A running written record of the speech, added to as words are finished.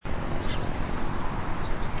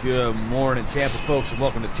Good morning, Tampa folks, and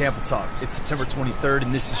welcome to Tampa Talk. It's September 23rd,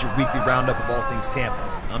 and this is your weekly roundup of all things Tampa.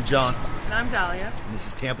 I'm John. And I'm Dahlia. And this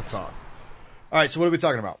is Tampa Talk. All right, so what are we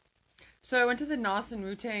talking about? So I went to the Nas and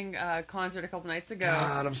Wu-Tang concert a couple nights ago.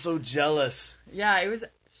 God, I'm so jealous. Yeah, it was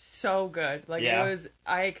so good. Yeah.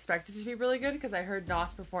 I expected it to be really good because I heard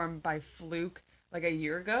Nas perform by fluke like a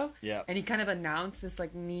year ago. Yeah. And he kind of announced this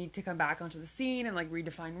like need to come back onto the scene and like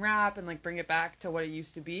redefine rap and like bring it back to what it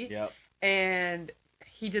used to be. Yep. And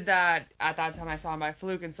he did that at that time. I saw him by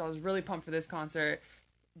fluke, and so I was really pumped for this concert.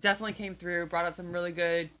 Definitely came through, brought out some really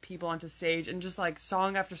good people onto stage, and just like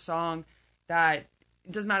song after song that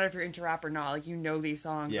it doesn't matter if you're into rap or not, like you know these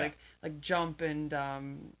songs, Yeah. like Jump and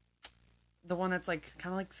the one that's like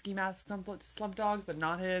kind of like Ski Mask Slump Dogs, but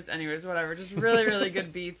not his. Anyways, whatever. Just really really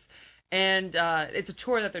good beats, and it's a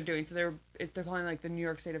tour that they're doing, so they're calling it like the New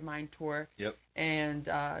York State of Mind tour. Yep. And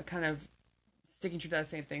kind of sticking true to that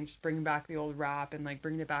same thing, just bringing back the old rap and like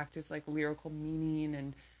bringing it back to its like lyrical meaning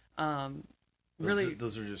and really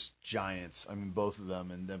those are just giants. I mean, both of them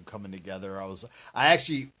and them coming together.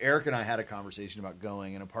 Eric and I had a conversation about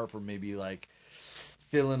going, and apart from maybe like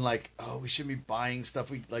feeling like, oh, we shouldn't be buying stuff,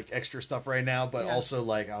 we like extra stuff right now, but also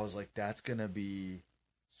like I was like, that's gonna be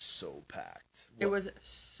so packed. It was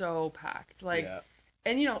so packed, like,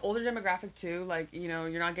 and you know, older demographic too. Like, you know,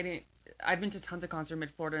 you're not getting. I've been to tons of concerts in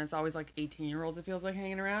mid-Florida, and it's always like 18-year-olds, it feels like,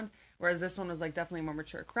 hanging around. Whereas this one was like definitely a more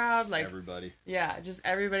mature crowd. Like everybody. Yeah, just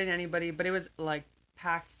everybody and anybody. But it was like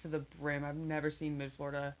packed to the brim. I've never seen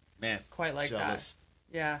mid-Florida quite like jealous.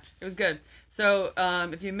 that. Yeah, it was good. So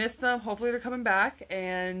if you missed them, hopefully they're coming back.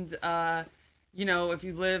 And, you know, if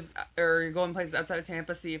you live or you're going places outside of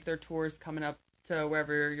Tampa, see if there are tours coming up to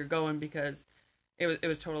wherever you're going, because it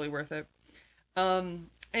was totally worth it.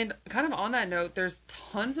 And kind of on that note, there's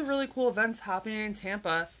tons of really cool events happening in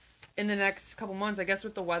Tampa in the next couple months. I guess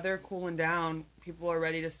with the weather cooling down, people are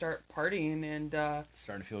ready to start partying and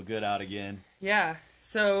starting to feel good out again. Yeah.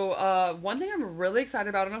 So one thing I'm really excited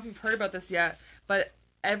about, I don't know if you've heard about this yet, but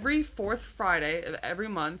every fourth Friday of every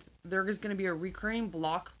month, there is going to be a recurring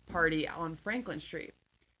block party on Franklin Street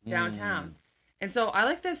downtown. And so I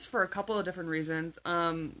like this for a couple of different reasons,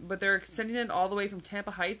 but they're extending it all the way from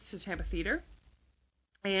Tampa Heights to Tampa Theater.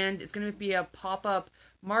 And it's going to be a pop-up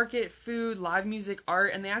market, food, live music,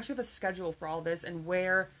 art, and they actually have a schedule for all this and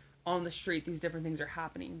where on the street these different things are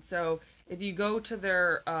happening. So if you go to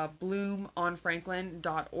their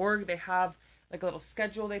bloomonfranklin.org, they have like a little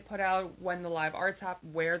schedule they put out when the live art's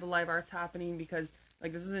where the live art's happening, because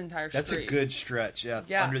like this is an entire street. That's a good stretch,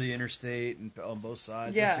 under the interstate and on both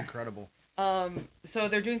sides. Yeah. That's incredible. So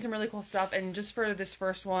they're doing some really cool stuff, and just for this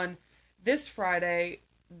first one, this Friday,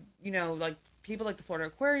 you know, like people like the Florida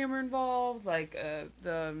Aquarium are involved, like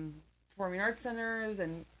the performing arts centers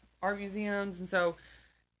and art museums, and so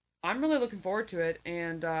I'm really looking forward to it,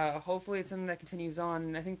 and hopefully it's something that continues on.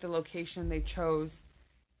 And I think the location they chose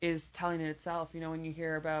is telling it itself. You know, when you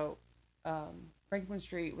hear about Franklin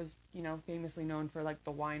Street was, you know, famously known for like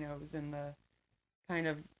the winos and the kind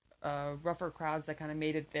of rougher crowds that kind of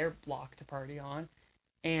made it their block to party on,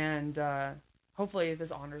 and hopefully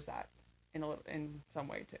this honors that in some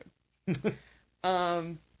way too.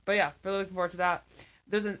 But yeah, really looking forward to that.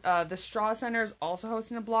 There's the Straw Center is also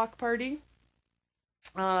hosting a block party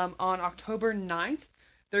on October 9th.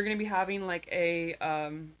 They're going to be having like they're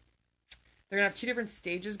going to have two different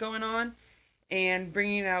stages going on and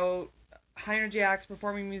bringing out high energy acts,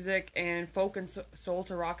 performing music, and folk and soul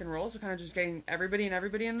to rock and roll. So kind of just getting everybody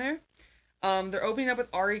in there. They're opening up with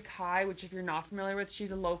Ari Kai, which if you're not familiar with,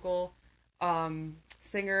 she's a local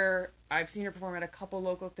singer. I've seen her perform at a couple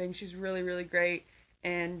local things. She's really, really great,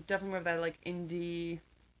 and definitely with that like indie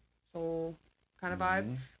soul kind of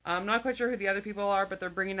vibe. I'm not quite sure who the other people are, but they're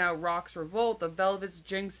bringing out Rock's Revolt, the Velvets,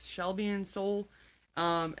 Jinx, Shelby, and Soul,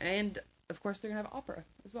 and of course they're gonna have opera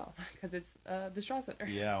as well because it's the Straw Center.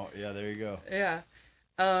 Yeah, there you go. Yeah.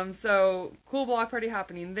 So cool block party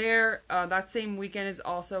happening there. That same weekend is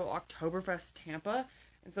also Oktoberfest Tampa,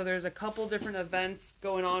 and so there's a couple different events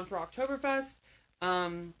going on for Oktoberfest.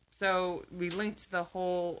 So we linked the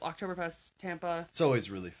whole Oktoberfest Tampa. It's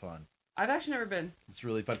always really fun. I've actually never been. It's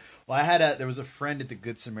really fun. Well, there was a friend at the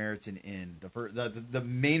Good Samaritan Inn. The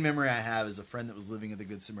main memory I have is a friend that was living at the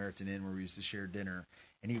Good Samaritan Inn where we used to share dinner,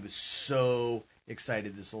 and he was so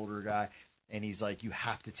excited, this older guy, and he's like, you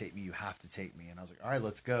have to take me, and I was like, all right,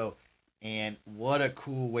 let's go. And what a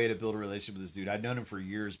cool way to build a relationship with this dude. I'd known him for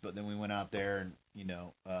years, but then we went out there and, you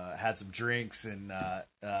know, had some drinks and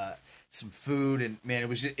some food, and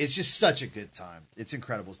man, it's just such a good time. It's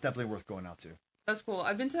incredible. It's definitely worth going out to. That's cool.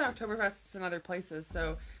 I've been to Oktoberfests in other places,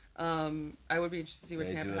 so I would be interested to see what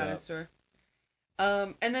Tampa had in store.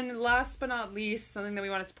 And then last but not least, something that we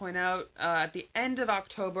wanted to point out, at the end of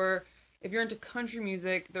October, if you're into country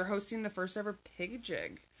music, they're hosting the first ever Pig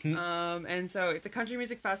Jig. And so it's a country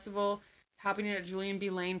music festival happening at Julian B.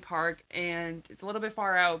 Lane Park, and it's a little bit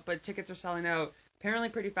far out, but tickets are selling out apparently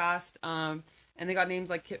pretty fast. And they got names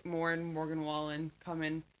like Kip Moore and Morgan Wallen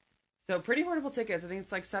coming. So pretty affordable tickets. I think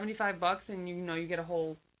it's like $75, and you get a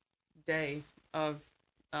whole day of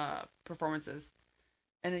performances.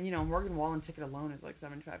 And then Morgan Wallen ticket alone is like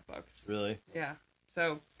 $75. Really? Yeah.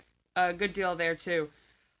 So a good deal there too.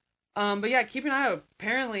 But yeah, keep an eye out.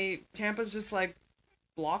 Apparently Tampa's just like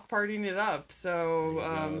block partying it up. So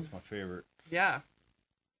that's my favorite. Yeah.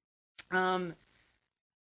 In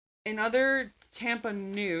other Tampa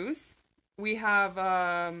news, we have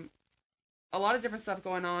a lot of different stuff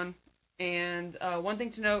going on. And one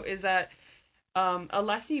thing to note is that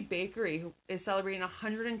Alessi Bakery is celebrating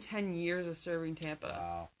 110 years of serving Tampa.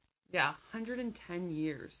 Wow. Yeah, 110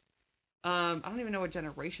 years. I don't even know what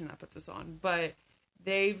generation that puts us on, but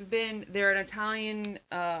they're an Italian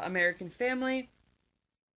American family,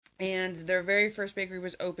 and their very first bakery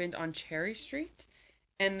was opened on Cherry Street.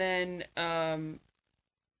 And then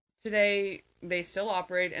today they still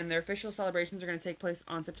operate, and their official celebrations are going to take place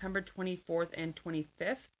on September 24th and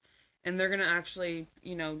 25th. And they're going to actually,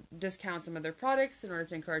 discount some of their products in order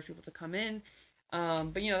to encourage people to come in.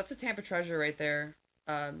 But, that's a Tampa treasure right there,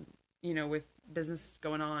 with business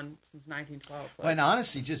going on since 1912. Well, and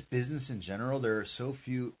honestly, just business in general, there are so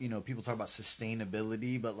few, people talk about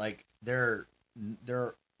sustainability, but like there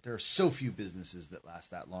are so few businesses that last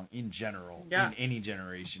that long in general, in any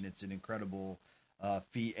generation. It's an incredible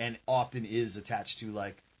feat, and often is attached to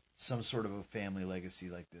like some sort of a family legacy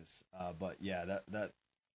like this. But yeah,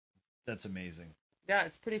 that's amazing. Yeah,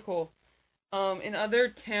 it's pretty cool. In other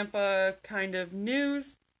Tampa kind of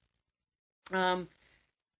news,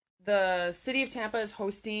 the city of Tampa is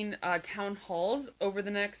hosting town halls over the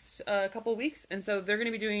next couple of weeks. And so they're going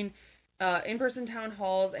to be doing in-person town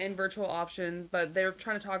halls and virtual options, but they're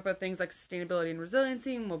trying to talk about things like sustainability and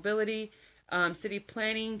resiliency, mobility, city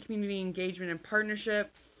planning, community engagement and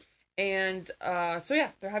partnership. And they're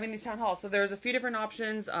having these town halls. So there's a few different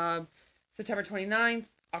options. September 29th,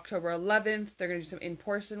 October 11th, they're going to do some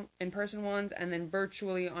in-person ones, and then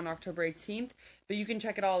virtually on October 18th. But you can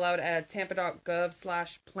check it all out at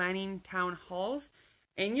tampa.gov/planning town halls.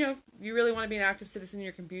 And, if you really want to be an active citizen in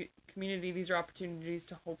your community, these are opportunities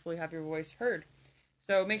to hopefully have your voice heard.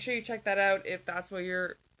 So make sure you check that out if that's what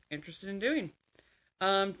you're interested in doing.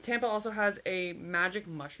 Tampa also has a magic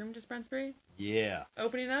mushroom dispensary. Yeah.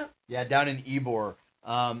 Opening up. Yeah, down in Ybor.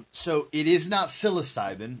 So it is not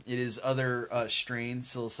psilocybin. It is other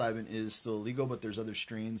strains. Psilocybin is still illegal, but there's other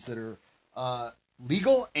strains that are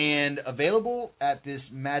legal and available at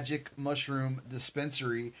this magic mushroom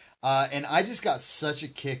dispensary. And I just got such a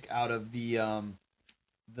kick out of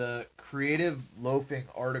the creative loafing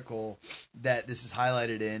article that this is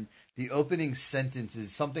highlighted in. The opening sentence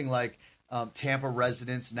is something like, Tampa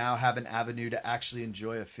residents now have an avenue to actually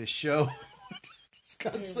enjoy a fish show. It's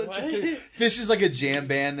got such a kick. Fish is like a jam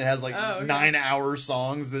band that has like 9-hour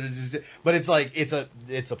songs that are just, but it's like it's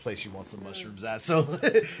a place you want some mushrooms at. So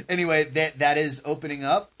anyway, that is opening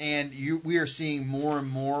up, and we are seeing more and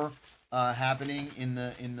more happening in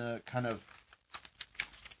the kind of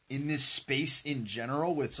in this space in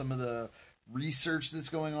general with some of the research that's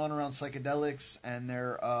going on around psychedelics and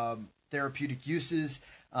their therapeutic uses.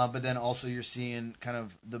 But then also you're seeing kind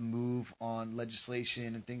of the move on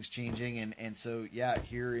legislation and things changing. And so, yeah,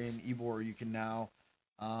 here in Ybor, you can now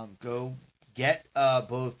go get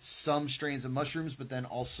both some strains of mushrooms, but then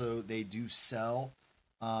also they do sell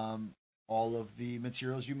all of the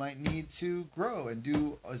materials you might need to grow and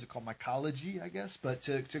do, is it called mycology, I guess? But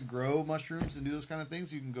to grow mushrooms and do those kind of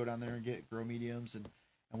things, you can go down there and get grow mediums and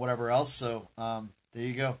whatever else. So there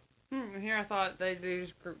you go. Here I thought they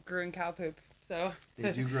just grew in cow poop. So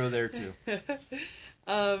they do grow there too.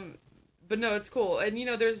 But no, it's cool. And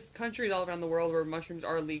there's countries all around the world where mushrooms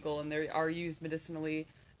are legal and they are used medicinally,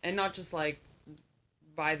 and not just like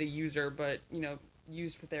by the user, but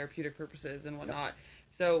used for therapeutic purposes and whatnot. Yep.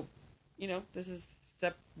 So, this is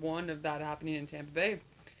step one of that happening in Tampa Bay.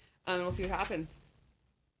 And we'll see what happens.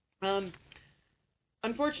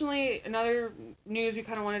 Unfortunately, another news we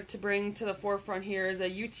kind of wanted to bring to the forefront here is a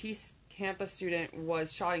UT Tampa student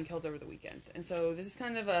was shot and killed over the weekend. And so this is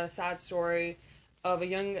kind of a sad story of a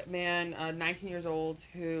young man, 19 years old,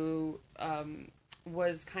 who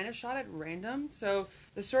was kind of shot at random. So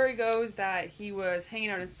the story goes that he was hanging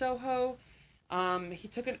out in Soho. He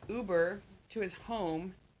took an Uber to his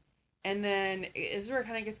home. And then this is where it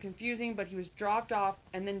kind of gets confusing, but he was dropped off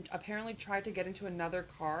and then apparently tried to get into another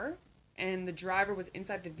car and the driver was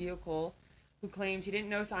inside the vehicle, who claimed he didn't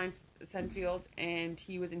know Senfield, and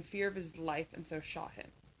he was in fear of his life, and so shot him.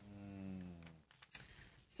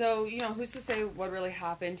 So, who's to say what really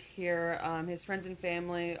happened here? His friends and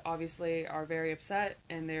family obviously are very upset,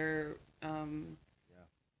 and they're,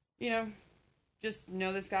 just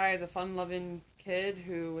know this guy as a fun-loving kid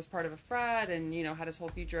who was part of a frat and, had his whole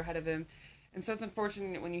future ahead of him. And so it's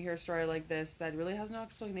unfortunate when you hear a story like this that really has no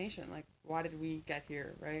explanation. Like, why did we get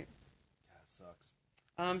here, right? Yeah, it sucks.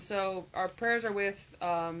 So our prayers are with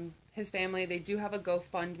his family. They do have a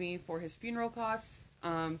GoFundMe for his funeral costs.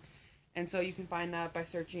 And so you can find that by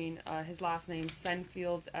searching his last name,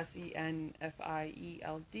 Senfield,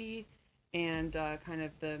 Senfield, and kind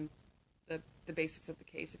of the basics of the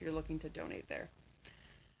case if you're looking to donate there.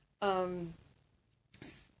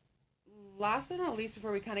 Last but not least,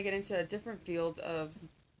 before we kind of get into a different field of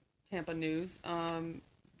Tampa news,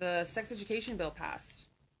 the sex education bill passed.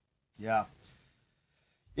 Yeah.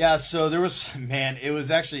 Yeah, so there was, it was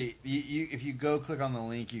actually, if you go click on the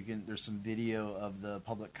link, there's some video of the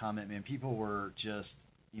public comment, man. People were just,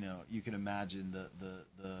 you can imagine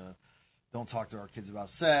the don't talk to our kids about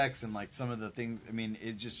sex and like some of the things. I mean,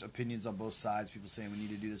 it just opinions on both sides, people saying we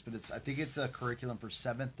need to do this, but I think it's a curriculum for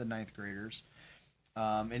 7th to 9th graders.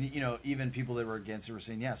 And even people that were against it were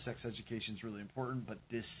saying, yeah, sex education is really important, but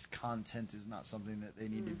this content is not something that they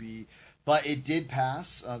need to be. But it did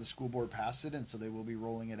pass. The school board passed it, and so they will be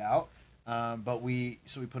rolling it out. But we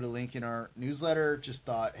put a link in our newsletter. Just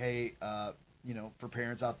thought, hey, for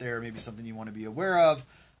parents out there, maybe something you want to be aware of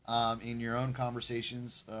in your own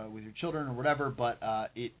conversations with your children or whatever.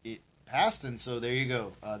 But it passed, and so there you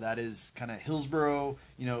go. That is kind of Hillsborough.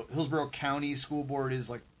 Hillsborough County School Board is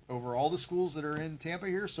like over all the schools that are in Tampa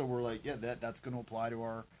here, so we're like, yeah, that's going to apply to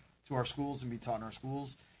our schools and be taught in our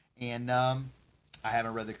schools. And I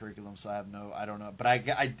haven't read the curriculum, so I don't know. But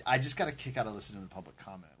I just got a kick out of listening to the public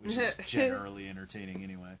comment, which is generally entertaining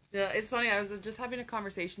anyway. Yeah, it's funny. I was just having a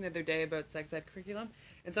conversation the other day about sex ed curriculum,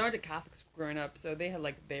 and so I went to Catholic school growing up, so they had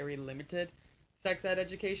like very limited sex ed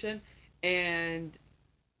education, and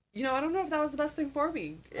I don't know if that was the best thing for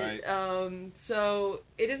me. Right. So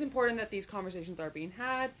it is important that these conversations are being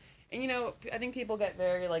had. And, I think people get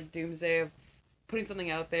very, like, doomsday of putting something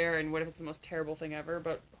out there and what if it's the most terrible thing ever.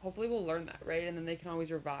 But hopefully we'll learn that, right? And then they can always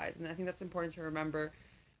revise. And I think that's important to remember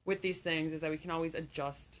with these things is that we can always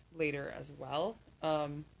adjust later as well.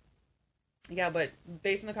 But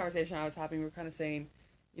based on the conversation I was having, we were kind of saying,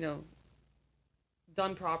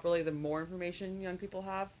 done properly, the more information young people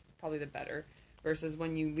have, probably the better. Versus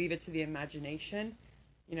when you leave it to the imagination,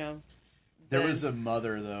 There was a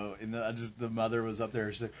mother though, the mother was up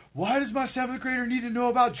there. She's like, "Why does my 7th grader need to know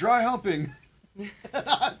about dry humping?"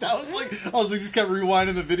 I was like, just kept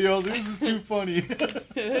rewinding the video. I was like, "This is too funny."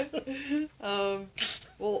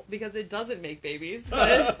 Well, because it doesn't make babies,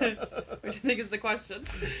 but, which I think is the question.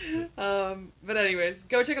 But anyways,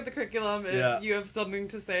 go check out the curriculum if you have something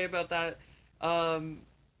to say about that.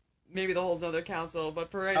 Maybe the whole other council,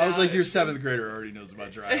 but for right now... I was like, your 7th grader already knows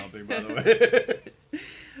about dry humping, by the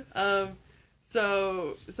way.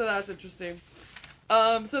 So that's interesting.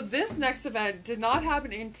 So this next event did not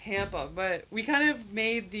happen in Tampa, but we kind of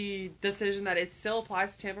made the decision that it still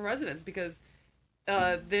applies to Tampa residents because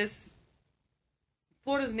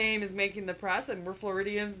Florida's name is making the press, and we're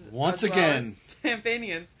Floridians once as again, well as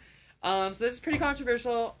Tampanians. So this is pretty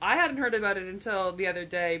controversial. I hadn't heard about it until the other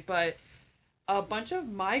day, but a bunch of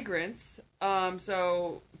migrants,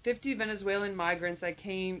 so 50 Venezuelan migrants that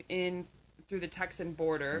came in through the Texan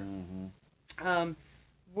border,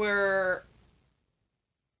 were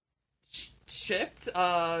shipped,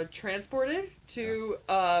 transported to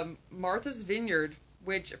Martha's Vineyard,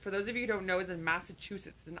 which, for those of you who don't know, is in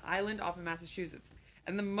Massachusetts. It's an island off of Massachusetts.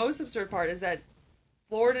 And the most absurd part is that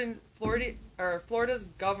Florida's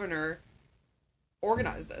governor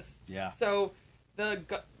organized this. Yeah. So the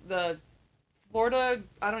Florida,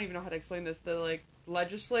 I don't even know how to explain this. The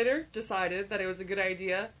legislator decided that it was a good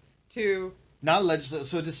idea to not legislator.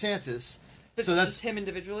 So DeSantis. But so that's just him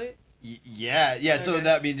individually. Yeah. Okay. So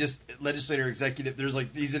that means just legislator, executive. There's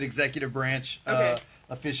he's an executive branch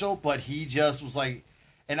official, but he just was like,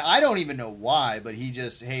 and I don't even know why, but he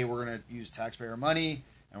just, hey, we're gonna use taxpayer money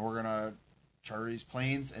and we're gonna charter these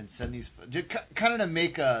planes and send these, kind of to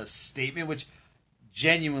make a statement, which.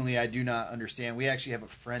 Genuinely, I do not understand. We actually have a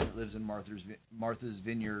friend that lives in Martha's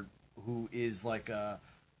Vineyard who is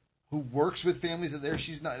who works with families that there.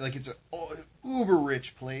 She's not it's a uber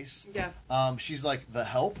rich place. Yeah. She's like the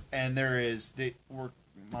help, and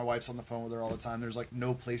my wife's on the phone with her all the time. There's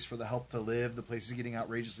no place for the help to live. The place is getting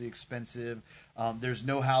outrageously expensive. There's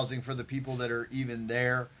no housing for the people that are even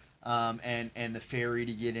there. and the ferry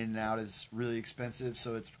to get in and out is really expensive,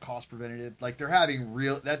 so it's cost preventative. Like they're having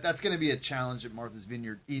that's going to be a challenge at Martha's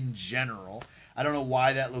Vineyard in general. I don't know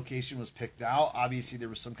why that location was picked out. Obviously, there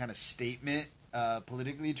was some kind of statement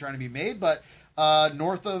politically trying to be made, but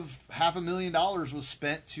north of $500,000 was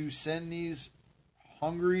spent to send these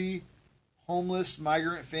hungry, homeless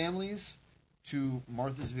migrant families to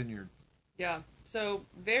Martha's Vineyard. Yeah. So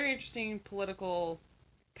very interesting political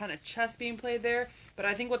kind of chess being played there. But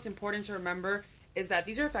I think what's important to remember is that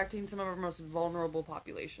these are affecting some of our most vulnerable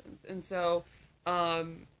populations. And so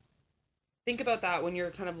think about that when you're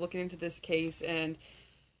kind of looking into this case and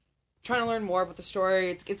trying to learn more about the story.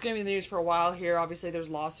 It's going to be in the news for a while here. Obviously, there's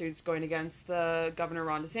lawsuits going against the governor,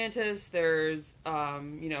 Ron DeSantis. There's,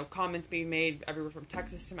 comments being made everywhere from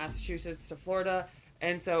Texas to Massachusetts to Florida.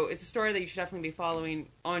 And so it's a story that you should definitely be following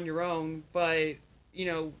on your own. But,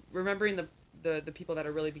 remembering the people that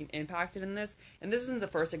are really being impacted in this. And this isn't the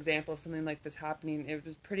first example of something like this happening. It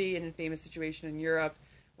was pretty an infamous situation in Europe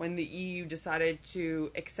when the EU decided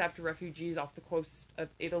to accept refugees off the coast of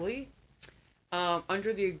Italy.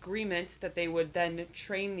 Under the agreement that they would then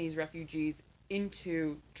train these refugees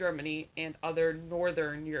into Germany and other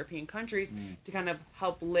northern European countries to kind of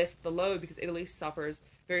help lift the load, because Italy suffers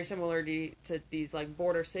very similarly to these like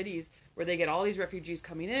border cities where they get all these refugees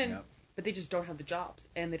coming in, but they just don't have the jobs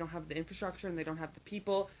and they don't have the infrastructure and they don't have the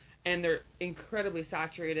people, and they're incredibly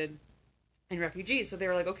saturated in refugees. So they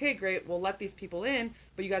were like, okay, great, we'll let these people in,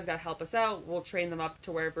 but you guys got to help us out. We'll train them up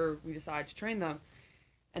to wherever we decide to train them.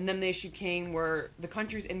 And then the issue came where the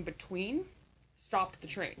countries in between stopped the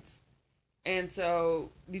trains. And so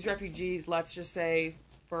these refugees, let's just say,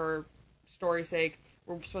 for story's sake,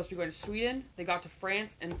 were supposed to be going to Sweden. They got to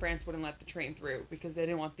France, and France wouldn't let the train through because they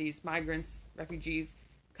didn't want these migrants, refugees,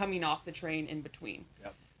 coming off the train in between.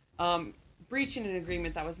 Yep. Breaching an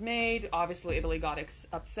agreement that was made. Obviously, Italy got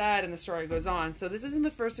upset, and the story goes on. So this isn't the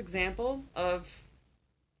first example of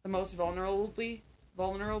the most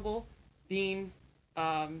vulnerable being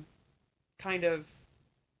kind of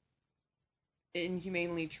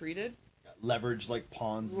inhumanely treated. Leverage like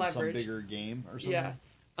pawns in some bigger game or something. Yeah.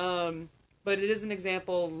 But it is an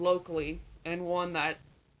example locally, and one that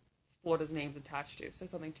Florida's name's attached to. So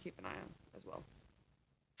something to keep an eye on as well.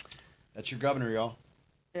 That's your governor, y'all.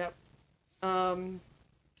 Yep.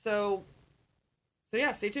 So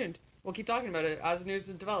yeah, stay tuned. We'll keep talking about it as news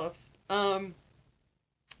develops.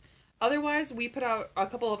 Otherwise, we put out a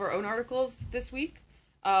couple of our own articles this week.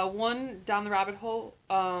 One, Down the Rabbit Hole,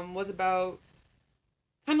 was about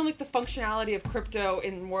kind of like the functionality of crypto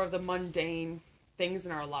in more of the mundane things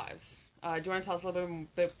in our lives. Do you want to tell us a little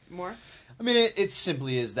bit more? I mean, it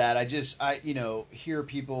simply is that. I hear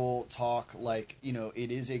people talk like,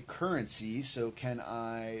 it is a currency, so can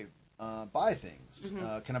I buy things?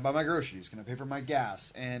 Mm-hmm. Can I buy my groceries? Can I pay for my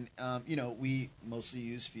gas? And, we mostly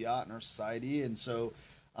use fiat in our society, and so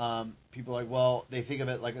people are like, well, they think of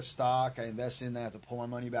it like a stock. I invest in that, I have to pull my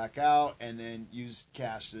money back out, and then use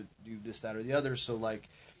cash to do this, that, or the other. So like,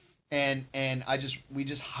 and we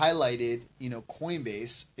just highlighted,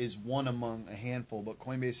 Coinbase is one among a handful, but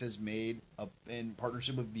Coinbase has made in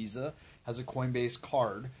partnership with Visa, has a Coinbase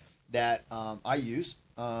card that I use.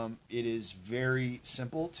 It is very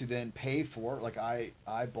simple to then pay for. Like I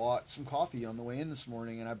bought some coffee on the way in this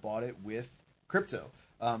morning, and I bought it with crypto.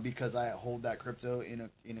 Because I hold that crypto in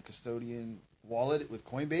a custodian wallet with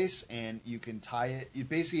Coinbase, and you can tie it.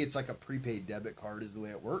 It's like a prepaid debit card is the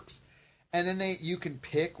way it works. And then you can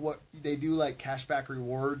pick what they do, like cashback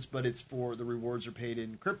rewards, but it's for the rewards are paid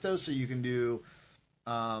in crypto. So you can do,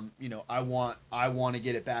 I want to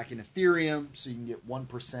get it back in Ethereum, so you can get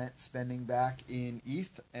 1% spending back in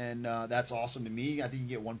ETH, and that's awesome to me. I think you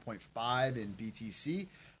get 1.5 in BTC.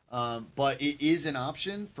 But it is an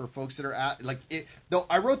option for folks that are at like it. Though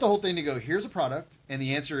I wrote the whole thing to go, here's a product, and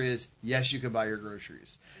the answer is yes, you can buy your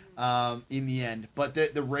groceries. In the end, but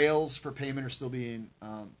the rails for payment are still being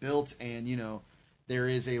built, and there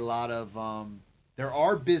is a lot of there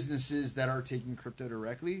are businesses that are taking crypto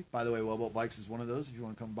directly. By the way, Wellboat Bikes is one of those. If you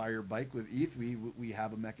want to come buy your bike with ETH, we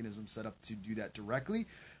have a mechanism set up to do that directly.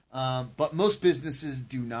 But most businesses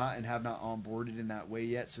do not and have not onboarded in that way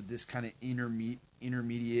yet. So this kind of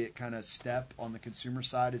intermediate kind of step on the consumer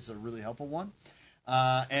side is a really helpful one.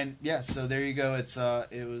 And yeah, so there you go.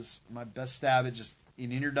 It was my best stab at just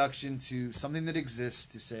an introduction to something that exists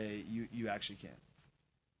to say you actually can.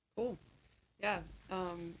 Cool. Yeah.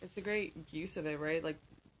 It's a great use of it, right? Like,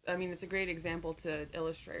 I mean, it's a great example to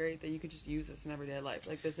illustrate, right, that you could just use this in everyday life.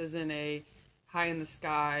 Like, this isn't a high in the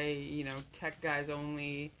sky, tech guys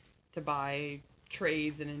only to buy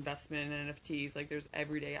trades and investment and NFTs. Like there's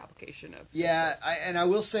everyday application of. Yeah, I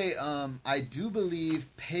will say I do believe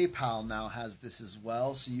PayPal now has this as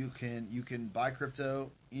well. So you can buy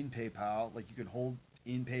crypto in PayPal, like you can hold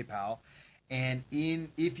in PayPal, and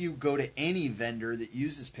if you go to any vendor that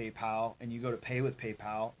uses PayPal and you go to pay with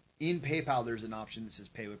PayPal. In PayPal, there's an option that says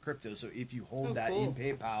pay with crypto. So if you hold that in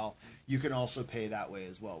PayPal, you can also pay that way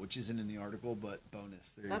as well, which isn't in the article, but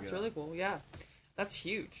bonus. There you go. That's really cool. Yeah, that's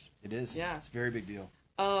huge. It is. Yeah, it's a very big deal.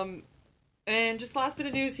 And just last bit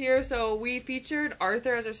of news here. So we featured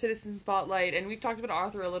Arthur as our citizen spotlight, and we've talked about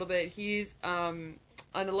Arthur a little bit. He's an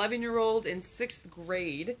 11-year-old in 6th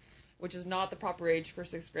grade, which is not the proper age for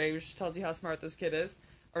 6th grade, which tells you how smart this kid is,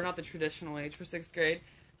 or not the traditional age for 6th grade.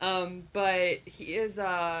 But he is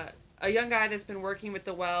a young guy that's been working with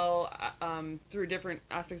the well through different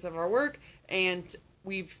aspects of our work, and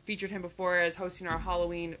we've featured him before as hosting a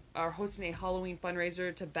Halloween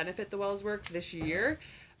fundraiser to benefit the well's work this year.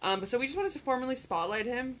 So we just wanted to formally spotlight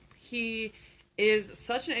him. He is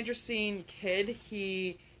such an interesting kid.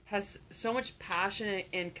 He has so much passion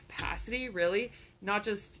and capacity, really, not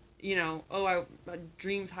just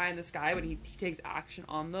dreams high in the sky, but he takes action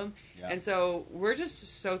on them. Yeah. And so we're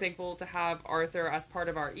just so thankful to have Arthur as part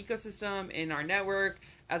of our ecosystem, in our network,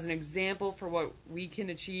 as an example for what we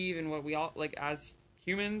can achieve and what we all like as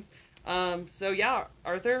humans. So yeah,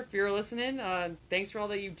 Arthur, if you're listening, thanks for all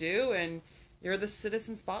that you do, and you're the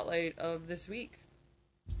citizen spotlight of this week.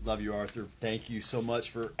 Love you, Arthur. Thank you so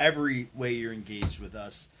much for every way you're engaged with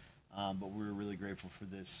us. But we're really grateful for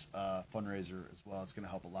this fundraiser as well. It's going to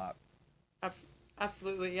help a lot.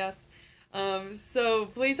 Absolutely, yes. So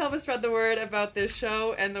please help us spread the word about this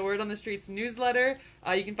show and the Word on the Streets newsletter.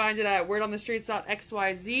 You can find it at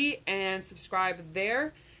wordonthestreets.xyz and subscribe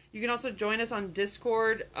there. You can also join us on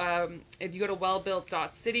Discord. If you go to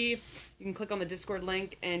wellbuilt.city, you can click on the Discord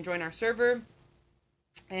link and join our server.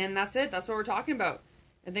 And that's it. That's what we're talking about.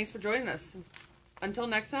 And thanks for joining us. Until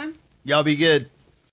next time. Y'all be good.